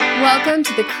Welcome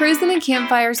to the Cruisin' and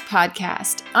Campfires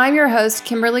podcast. I'm your host,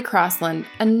 Kimberly Crossland,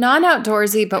 a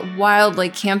non-outdoorsy but wildly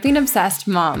camping-obsessed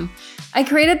mom. I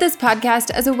created this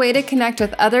podcast as a way to connect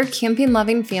with other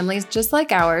camping-loving families just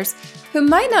like ours who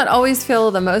might not always feel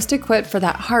the most equipped for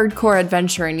that hardcore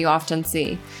adventuring you often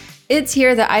see. It's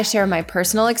here that I share my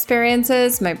personal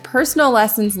experiences, my personal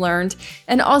lessons learned,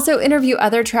 and also interview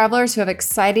other travelers who have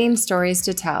exciting stories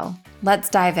to tell. Let's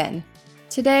dive in.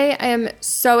 Today, I am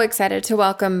so excited to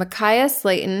welcome Micaiah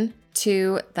Slayton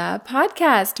to the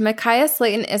podcast. Micaiah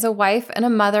Slayton is a wife and a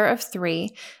mother of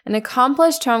three, an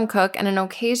accomplished home cook, and an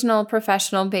occasional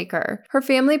professional baker. Her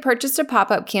family purchased a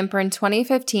pop-up camper in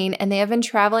 2015, and they have been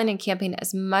traveling and camping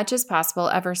as much as possible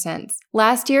ever since.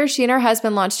 Last year, she and her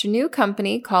husband launched a new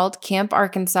company called Camp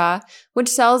Arkansas, which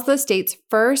sells the state's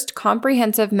first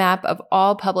comprehensive map of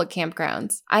all public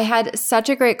campgrounds. I had such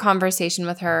a great conversation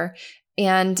with her.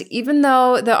 And even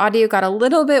though the audio got a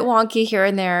little bit wonky here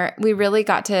and there, we really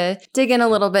got to dig in a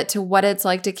little bit to what it's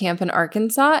like to camp in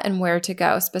Arkansas and where to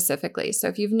go specifically. So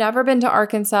if you've never been to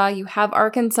Arkansas, you have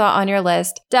Arkansas on your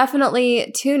list,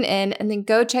 definitely tune in and then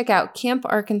go check out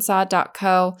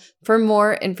camparkansas.co for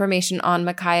more information on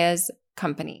Micaiah's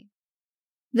company.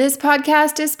 This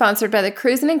podcast is sponsored by the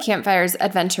Cruisin' and Campfires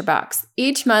Adventure Box.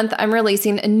 Each month, I'm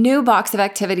releasing a new box of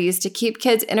activities to keep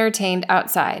kids entertained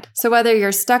outside. So whether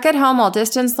you're stuck at home while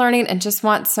distance learning and just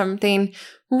want something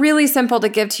really simple to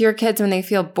give to your kids when they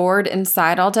feel bored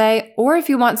inside all day, or if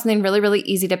you want something really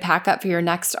easy to pack up for your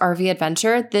next RV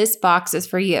adventure, this box is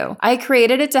for you. I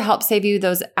created it to help save you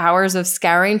those hours of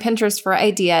scouring Pinterest for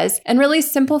ideas and really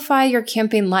simplify your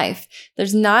camping life.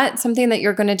 There's not something that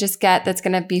you're going to just get that's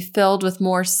going to be filled with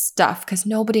more stuff because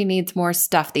nobody needs more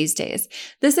stuff these days.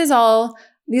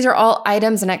 These are all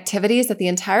items and activities that the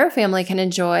entire family can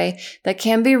enjoy that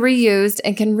can be reused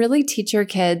and can really teach your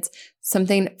kids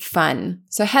something fun.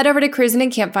 So head over to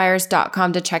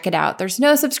cruisinandcampfires.com to check it out. There's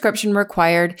no subscription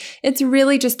required. It's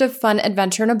really just a fun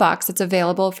adventure in a box that's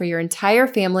available for your entire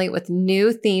family with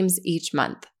new themes each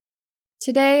month.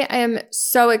 Today, I am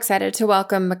so excited to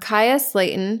welcome Micaiah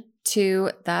Slayton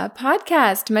to the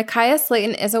podcast. Micaiah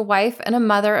Slayton is a wife and a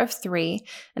mother of three,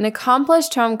 an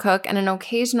accomplished home cook, and an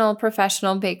occasional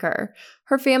professional baker.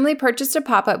 Her family purchased a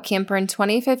pop-up camper in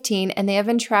 2015, and they have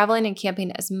been traveling and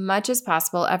camping as much as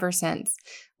possible ever since.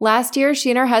 Last year,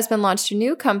 she and her husband launched a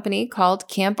new company called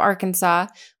Camp Arkansas,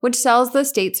 which sells the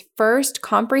state's first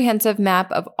comprehensive map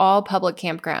of all public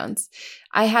campgrounds.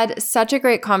 I had such a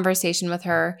great conversation with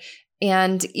her.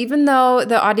 And even though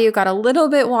the audio got a little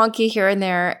bit wonky here and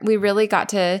there, we really got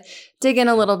to dig in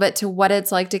a little bit to what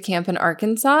it's like to camp in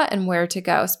Arkansas and where to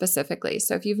go specifically.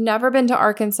 So if you've never been to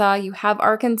Arkansas, you have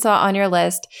Arkansas on your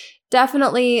list,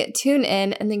 definitely tune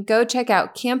in and then go check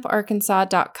out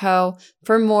camparkansas.co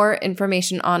for more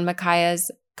information on Micaiah's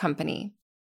company.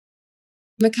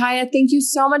 Micaiah, thank you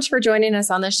so much for joining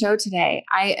us on the show today.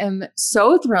 I am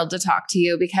so thrilled to talk to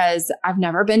you because I've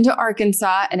never been to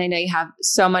Arkansas, and I know you have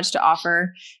so much to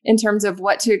offer in terms of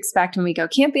what to expect when we go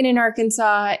camping in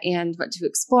Arkansas and what to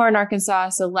explore in Arkansas.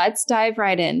 So let's dive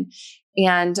right in.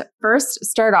 And first,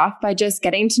 start off by just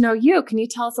getting to know you. Can you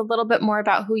tell us a little bit more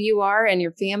about who you are and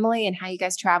your family and how you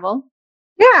guys travel?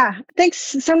 Yeah, thanks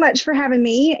so much for having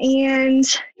me. And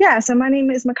so my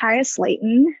name is Micaiah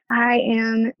Slayton. I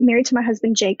am married to my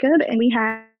husband, Jacob, and we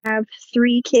have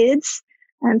three kids,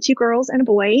 2 girls and a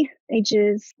boy,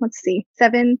 ages,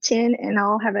 7, 10, and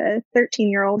I'll have a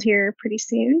 13-year-old here pretty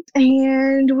soon.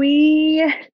 And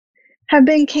we have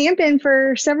been camping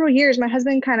for several years. My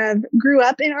husband kind of grew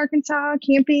up in Arkansas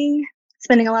camping,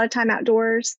 spending a lot of time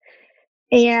outdoors.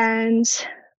 And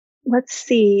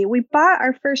we bought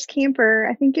our first camper,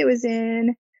 I think it was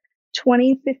in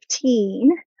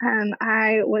 2015.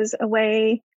 I was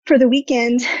away for the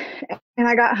weekend and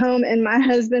I got home and my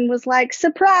husband was like,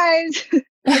 surprise!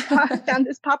 I found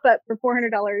this pop-up for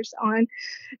 $400 on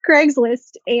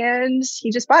Craigslist and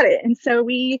he just bought it. And so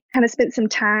we kind of spent some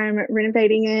time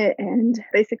renovating it and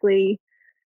basically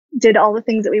did all the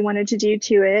things that we wanted to do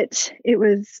to it. It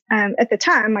was, at the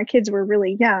time, my kids were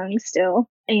really young still,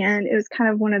 and it was kind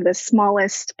of one of the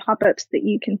smallest pop-ups that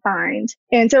you can find.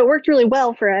 And so it worked really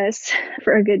well for us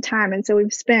for a good time. And so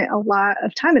we've spent a lot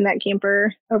of time in that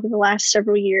camper over the last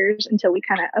several years until we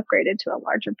kind of upgraded to a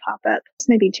larger pop-up,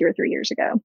 maybe 2 or 3 years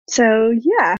ago. So,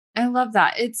 yeah. I love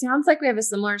that. It sounds like we have a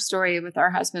similar story with our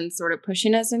husbands sort of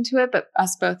pushing us into it, but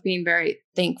us both being very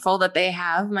thankful that they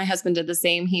have. My husband did the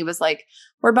same. He was like,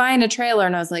 we're buying a trailer.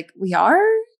 And I was like, we are?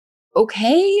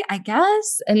 Okay, I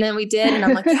guess. And then we did. And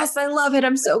I'm like, yes, I love it.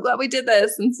 I'm so glad we did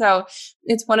this. And so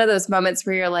it's one of those moments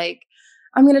where you're like,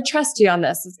 I'm going to trust you on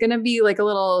this. It's going to be like a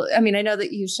little, I mean, I know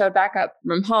that you showed back up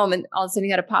from home and all of a sudden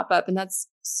you had a pop up, and that's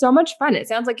so much fun. It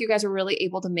sounds like you guys were really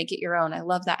able to make it your own. I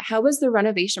love that. How was the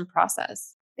renovation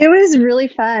process? It was really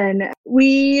fun.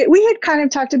 We had kind of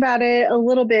talked about it a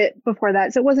little bit before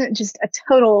that, so it wasn't just a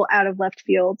total out of left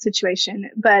field situation,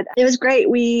 but it was great.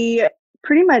 We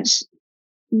pretty much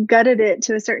gutted it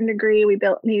to a certain degree. We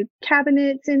built new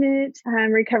cabinets in it,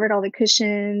 recovered all the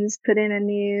cushions, put in a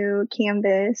new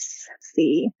canvas,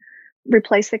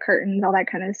 replaced the curtains, all that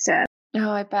kind of stuff. Oh,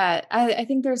 I bet. I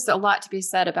think there's a lot to be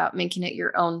said about making it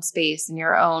your own space and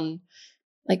your own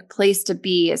like place to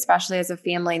be, especially as a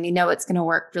family. And you know, it's going to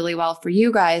work really well for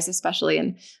you guys, especially,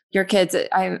 and your kids,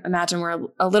 I imagine, were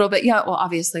a little bit young. Well,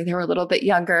 obviously they were a little bit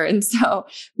younger. And so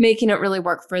making it really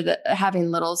work for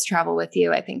having littles travel with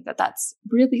you, I think that that's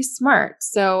really smart.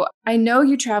 So I know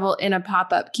you travel in a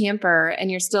pop-up camper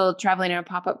and you're still traveling in a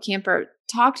pop-up camper.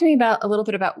 Talk to me a little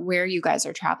bit about where you guys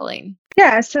are traveling.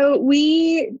 Yeah, so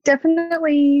we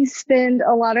definitely spend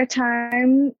a lot of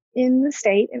time in the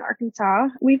state in Arkansas.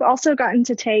 We've also gotten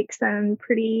to take some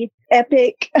pretty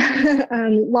epic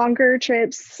longer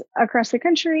trips across the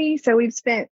country. So we've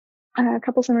spent a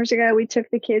couple summers ago, we took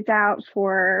the kids out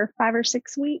for 5 or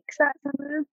 6 weeks that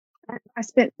summer. I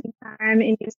spent some time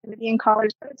in Yosemite in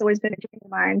college, but it's always been a dream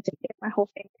of mine to get my whole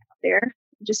family out there.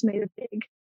 Just made a big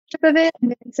trip of it.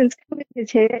 And then since COVID has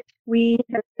hit, we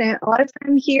have spent a lot of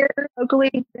time here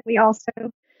locally. We also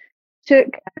took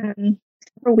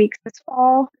several weeks this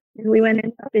fall. And we went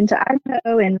up into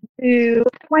Idaho and to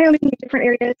Wyoming and different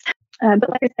areas. But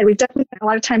like I said, we've definitely spent a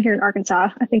lot of time here in Arkansas.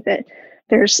 I think that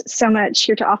there's so much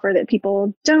here to offer that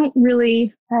people don't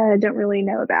really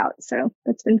know about. So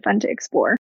it's been fun to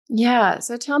explore. Yeah.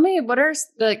 So tell me, what are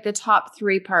like the top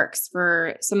 3 parks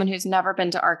for someone who's never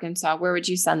been to Arkansas? Where would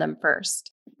you send them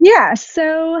first? Yeah,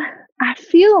 so I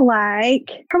feel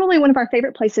like probably one of our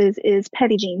favorite places is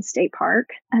Petit Jean State Park,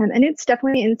 and it's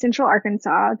definitely in central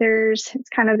Arkansas. It's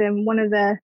kind of in one of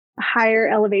the higher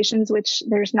elevations, which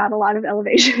there's not a lot of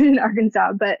elevation in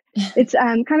Arkansas, but it's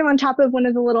kind of on top of one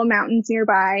of the little mountains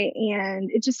nearby, and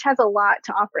it just has a lot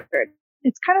to offer.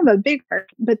 It's kind of a big park,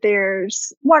 but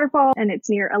there's waterfall and it's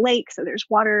near a lake, so there's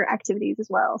water activities as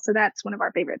well. So that's one of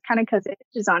our favorites, kind of because it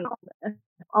is on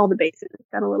all the bases. It's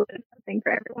got a little bit of something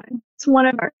for everyone. It's one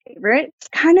of our favorites.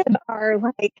 Kind of our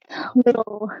like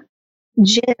little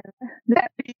gem that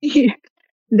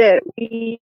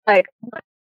we like what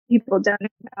people don't know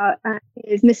about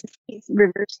is Mississippi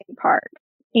River State Park,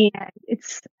 and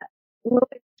it's a little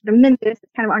bit of Memphis.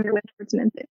 It's kind of on your way towards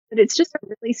Memphis. But it's just a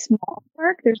really small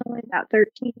park. There's only about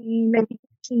 13, maybe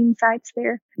 15 sites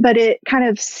there. But it kind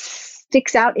of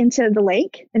sticks out into the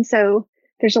lake. And so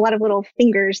there's a lot of little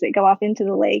fingers that go off into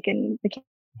the lake, and the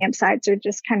campsites are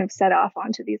just kind of set off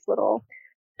onto these little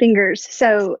fingers.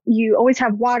 So you always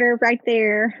have water right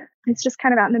there. It's just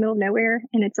kind of out in the middle of nowhere,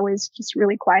 and it's always just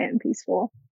really quiet and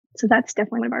peaceful. So that's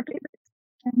definitely one of our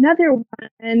favorites. Another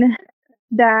one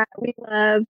that we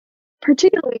love,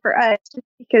 particularly for us, just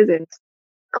because it's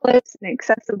close and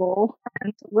accessible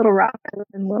to Little Rock. I live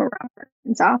in Little Rock,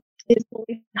 Arkansas. Is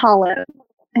Woolly Hollow,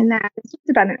 and that is just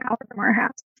about an hour from our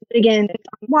house. But again, it's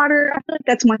on water. I feel like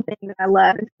that's one thing that I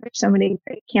love. There's so many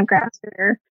great campgrounds that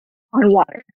are on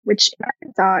water, which in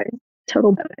Arkansas is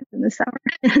total bonus in the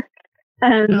summer.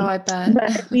 Oh, I bet.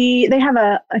 But they have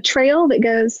a trail that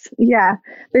goes,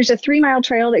 there's a 3-mile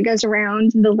trail that goes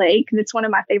around the lake. That's one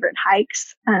of my favorite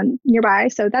hikes nearby.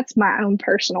 So that's my own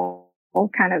personal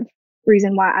kind of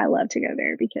reason why I love to go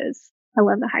there, because I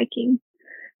love the hiking.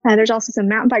 There's also some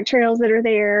mountain bike trails that are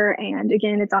there. And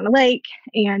again, it's on a lake,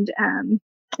 and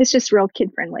it's just real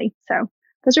kid friendly. So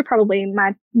those are probably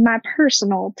my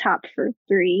personal top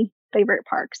 3 favorite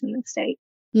parks in the state.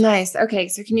 Nice. Okay.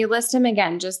 So can you list them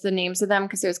again, just the names of them?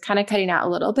 Because it was kind of cutting out a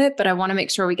little bit, but I want to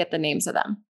make sure we get the names of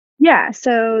them. Yeah.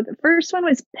 So the first one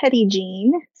was Petit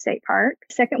Jean State Park.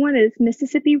 Second one is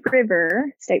Mississippi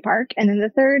River State Park. And then the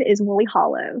third is Woolly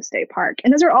Hollow State Park.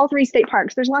 And those are all 3 state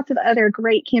parks. There's lots of other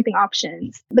great camping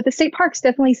options, but the state parks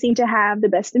definitely seem to have the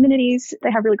best amenities.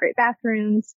 They have really great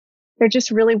bathrooms. They're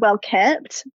just really well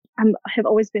kept. I have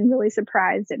always been really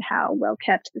surprised at how well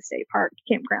kept the state park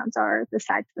campgrounds are, the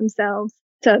sites themselves.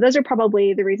 So those are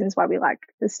probably the reasons why we like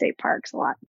the state parks a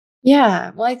lot.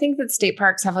 Yeah. Well, I think that state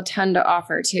parks have a ton to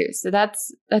offer too. So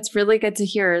that's really good to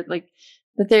hear, like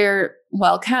that they're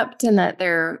well kept and that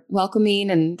they're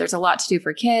welcoming, and there's a lot to do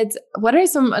for kids. What are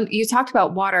you talked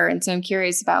about water, and so I'm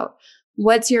curious about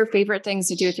what's your favorite things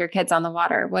to do with your kids on the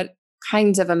water? What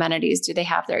kinds of amenities do they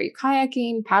have there? Are you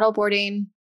kayaking, paddle boarding?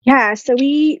 Yeah, so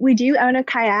we do own a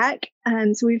kayak.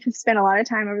 So we've spent a lot of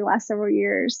time over the last several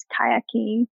years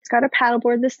kayaking. It's got a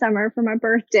paddleboard this summer for my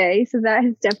birthday, so that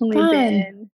has definitely Fun.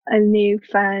 been a new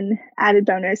fun added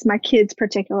bonus. My kids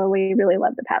particularly really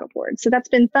love the paddleboard, so that's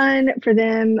been fun for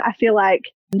them. I feel like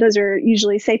those are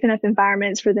usually safe enough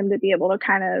environments for them to be able to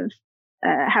kind of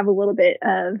have a little bit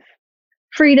of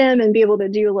freedom and be able to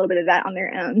do a little bit of that on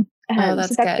their own. Oh, So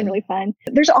that's that's been good. really fun.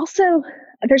 There's also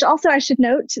I should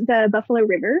note the Buffalo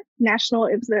River National.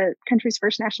 It was the country's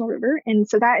first national river, and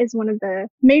so that is one of the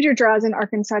major draws in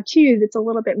Arkansas too. That's a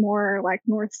little bit more like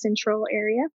north central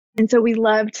area, and so we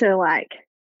love to like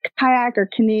kayak or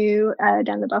canoe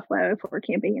down the Buffalo if we're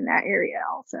camping in that area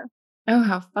also. Oh,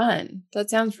 how fun. That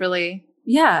sounds really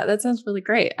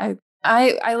great.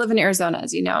 I live in Arizona,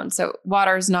 as you know, and so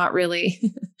water is not really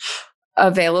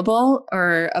available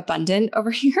or abundant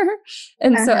over here.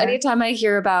 And so Uh-huh. anytime I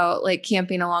hear about like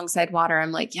camping alongside water,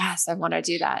 I'm like, yes, I want to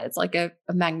do that. It's like a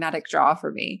magnetic draw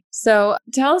for me. So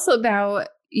tell us about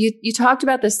you talked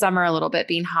about this summer a little bit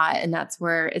being hot, and that's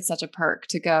where it's such a perk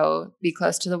to go be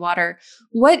close to the water.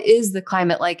 What is the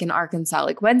climate like in Arkansas?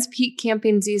 Like when's peak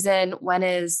camping season? When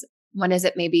is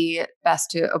it maybe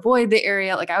best to avoid the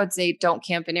area? Like I would say don't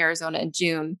camp in Arizona in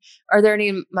June. Are there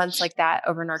any months like that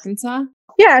over in Arkansas?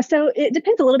 Yeah, so it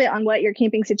depends a little bit on what your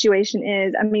camping situation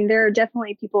is. I mean, there are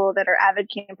definitely people that are avid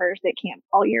campers that camp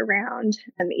all year round,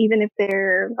 even if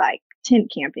they're like tent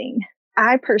camping.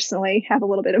 I personally have a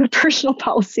little bit of a personal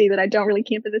policy that I don't really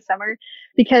camp in the summer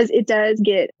because it does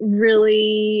get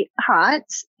really hot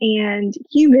and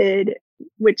humid,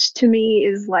 which to me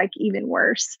is like even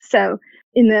worse. So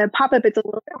in the pop up, it's a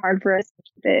little bit hard for us to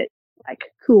keep it like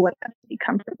cool enough to be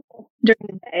comfortable during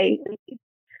the day.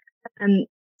 Um,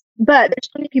 but there's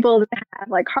plenty of people that have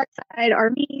like Hardside,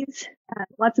 RVs,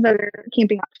 lots of other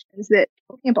camping options that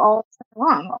people camp all summer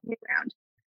long, all year round.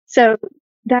 So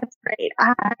that's great.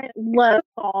 I love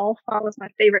fall. Fall is my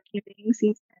favorite camping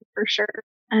season for sure.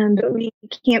 But we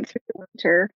camp through the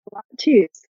winter a lot too.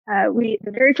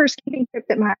 The very first camping trip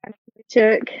that my family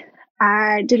took,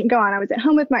 I didn't go on. I was at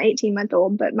home with my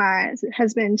 18-month-old, but my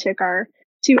husband took our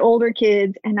two older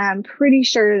kids, and I'm pretty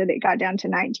sure that it got down to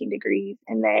 19 degrees,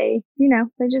 and they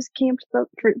just camped.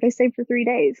 They stayed for 3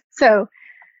 days. So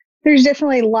there's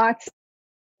definitely lots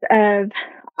of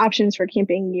options for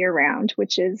camping year round,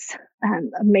 which is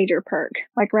a major perk.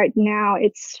 Like right now,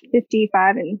 it's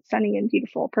 55 and sunny and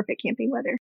beautiful, perfect camping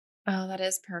weather. Oh, that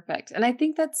is perfect. And I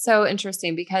think that's so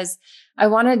interesting because I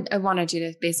wanted you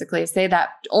to basically say that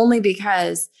only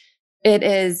because it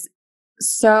is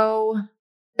so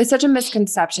it's such a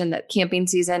misconception that camping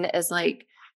season is like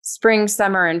spring,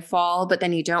 summer, and fall, but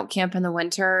then you don't camp in the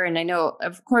winter. And I know,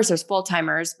 of course, there's full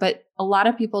timers, but a lot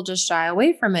of people just shy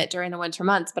away from it during the winter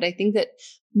months. But I think that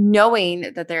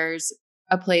knowing that there's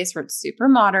a place where it's super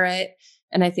moderate,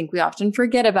 and I think we often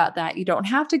forget about that. You don't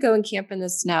have to go and camp in the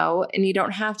snow, and you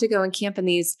don't have to go and camp in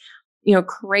these,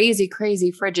 crazy,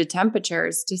 crazy frigid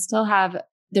temperatures to still have,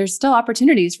 there's still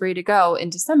opportunities for you to go in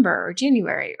December or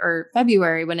January or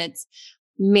February when it's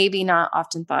maybe not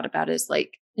often thought about as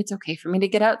like, it's okay for me to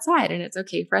get outside and it's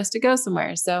okay for us to go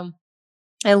somewhere. So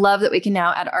I love that we can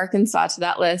now add Arkansas to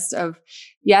that list of,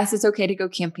 yes, it's okay to go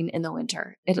camping in the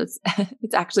winter. It is,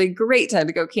 it's actually a great time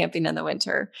to go camping in the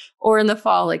winter or in the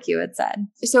fall, like you had said.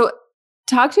 So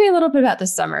talk to me a little bit about the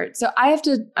summer. So I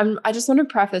just want to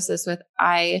preface this with,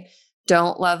 I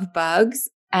don't love bugs.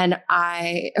 And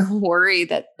I worry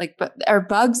that are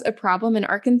bugs a problem in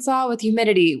Arkansas with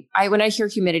humidity? When I hear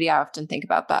humidity, I often think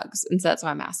about bugs. And so that's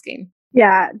why I'm asking.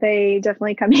 Yeah, they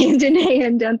definitely come hand in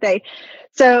hand, don't they?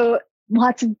 So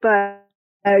lots of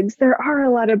bugs. There are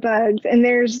a lot of bugs, and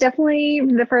there's definitely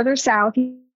the further south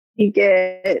you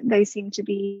get, they seem to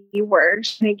be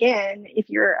worse. And again, if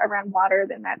you're around water,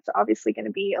 then that's obviously going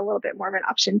to be a little bit more of an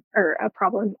option or a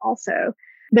problem also.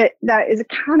 But that is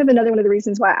kind of another one of the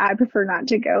reasons why I prefer not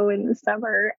to go in the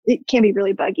summer. It can be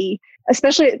really buggy,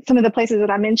 especially at some of the places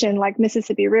that I mentioned, like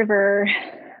Mississippi River,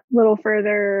 a little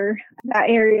further. That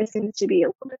area seems to be a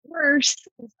little bit worse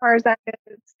as far as that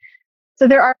goes. So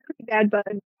there are pretty bad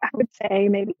bugs, I would say,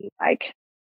 maybe like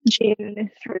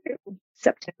June through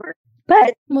September.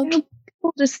 But Well,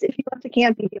 people just, if you love to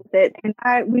camp, you deal with it. And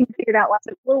we figured out lots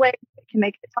of little ways that can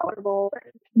make it tolerable.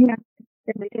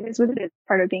 It is what it is,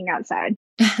 part of being outside.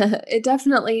 it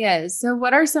definitely is. So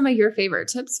what are some of your favorite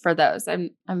tips for those? I'm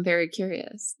very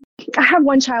curious. I have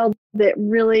one child that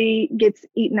really gets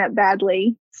eaten up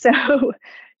badly. So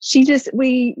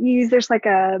there's like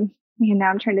now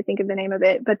I'm trying to think of the name of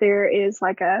it, but there is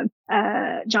like a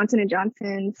Johnson &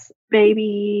 Johnson's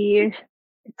baby.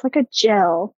 It's like a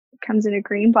gel. It comes in a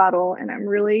green bottle, and I'm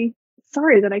really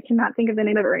sorry that I cannot think of the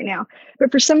name of it right now.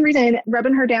 But for some reason,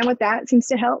 rubbing her down with that seems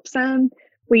to help some.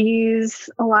 We use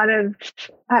a lot of,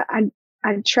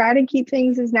 I try to keep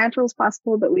things as natural as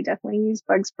possible, but we definitely use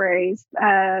bug sprays,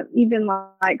 even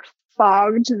like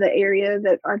fogged the area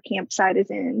that our campsite is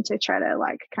in to try to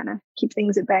like kind of keep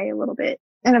things at bay a little bit.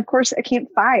 And of course, a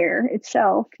campfire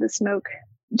itself, the smoke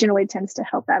generally tends to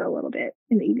help that a little bit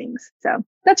in the evenings. So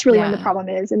that's really when the problem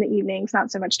is, in the evenings,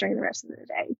 not so much during the rest of the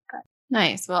day. But.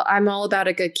 Nice. Well, I'm all about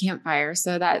a good campfire.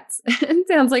 So that's it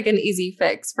sounds like an easy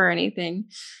fix for anything.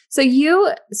 So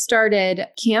you started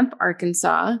Camp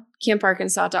Arkansas,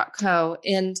 camparkansas.co.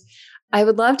 And I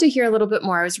would love to hear a little bit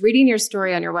more. I was reading your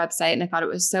story on your website and I thought it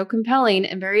was so compelling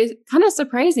and very kind of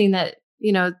surprising that,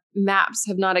 maps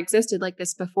have not existed like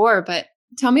this before. But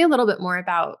tell me a little bit more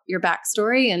about your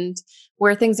backstory and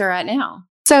where things are at now.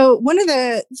 So one of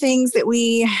the things that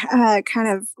we kind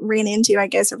of ran into, I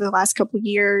guess, over the last couple of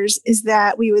years is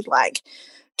that we would like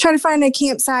try to find a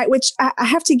campsite, which I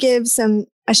have to give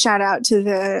a shout out to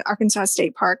the Arkansas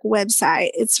State Park website.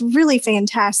 It's really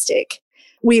fantastic.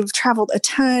 We've traveled a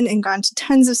ton and gone to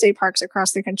tons of state parks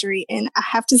across the country. And I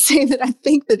have to say that I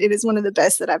think that it is one of the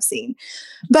best that I've seen.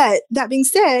 But that being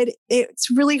said, it's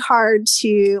really hard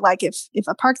to like if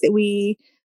a park that we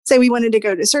say we wanted to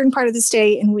go to a certain part of the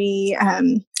state and we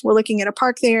were looking at a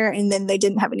park there and then they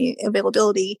didn't have any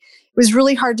availability. It was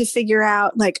really hard to figure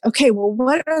out like, okay, well,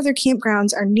 what other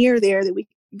campgrounds are near there that we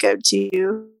could go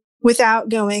to without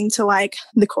going to like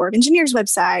the Corps of Engineers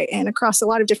website and across a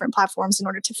lot of different platforms in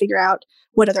order to figure out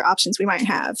what other options we might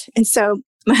have. And so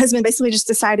my husband basically just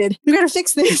decided we got to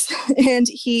fix this. And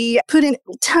he put in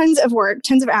tons of work,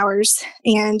 tons of hours,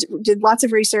 and did lots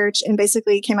of research and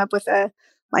basically came up with a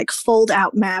like fold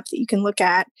out map that you can look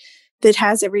at that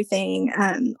has everything,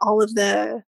 all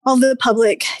the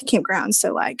public campgrounds.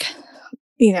 So like,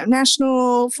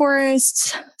 national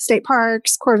forests, state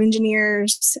parks, Corps of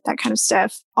Engineers, that kind of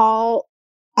stuff, all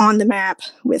on the map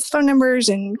with phone numbers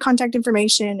and contact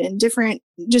information and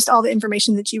just all the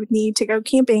information that you would need to go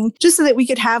camping, just so that we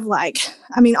could have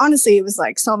honestly, it was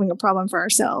like solving a problem for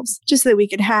ourselves, just so that we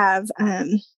could have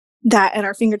that at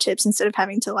our fingertips instead of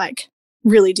having to like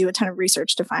really do a ton of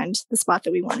research to find the spot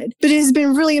that we wanted. But it has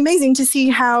been really amazing to see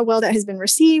how well that has been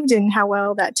received and how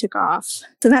well that took off.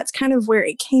 So that's kind of where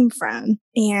it came from.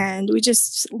 And we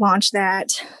just launched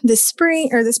that this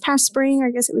past spring,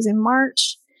 I guess it was in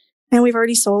March. And we've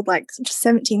already sold like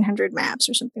 1,700 maps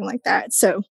or something like that.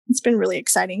 So it's been really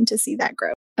exciting to see that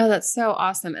grow. Oh, that's so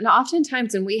awesome. And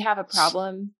oftentimes when we have a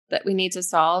problem that we need to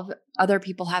solve, other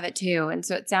people have it too. And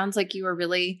so it sounds like you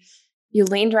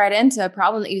leaned right into a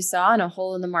problem that you saw and a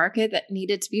hole in the market that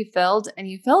needed to be filled, and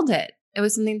you filled it. It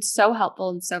was something so helpful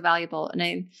and so valuable. And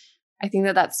I think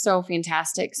that that's so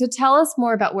fantastic. So tell us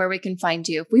more about where we can find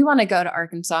you if we want to go to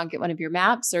Arkansas and get one of your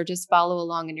maps or just follow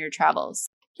along in your travels.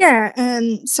 Yeah.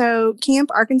 So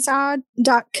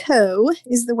camparkansas.co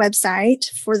is the website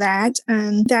for that.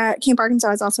 That Camp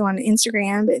Arkansas is also on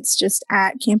Instagram. It's just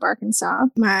at Camp Arkansas.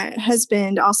 My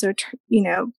husband also,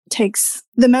 takes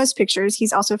the most pictures.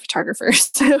 He's also a photographer.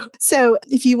 So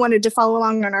if you wanted to follow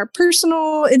along on our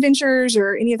personal adventures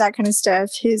or any of that kind of stuff,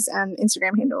 his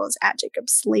Instagram handle is at Jacob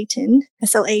Slaton,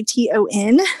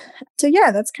 Slaton. So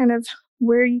yeah, that's kind of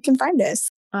where you can find us.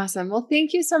 Awesome. Well,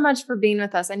 thank you so much for being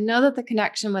with us. I know that the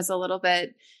connection was a little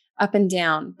bit up and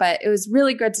down, but it was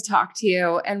really good to talk to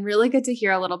you and really good to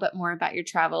hear a little bit more about your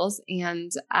travels. And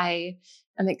I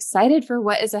am excited for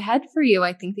what is ahead for you.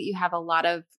 I think that you have a lot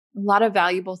of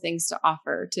valuable things to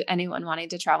offer to anyone wanting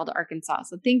to travel to Arkansas.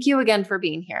 So thank you again for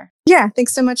being here. Yeah,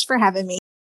 thanks so much for having me.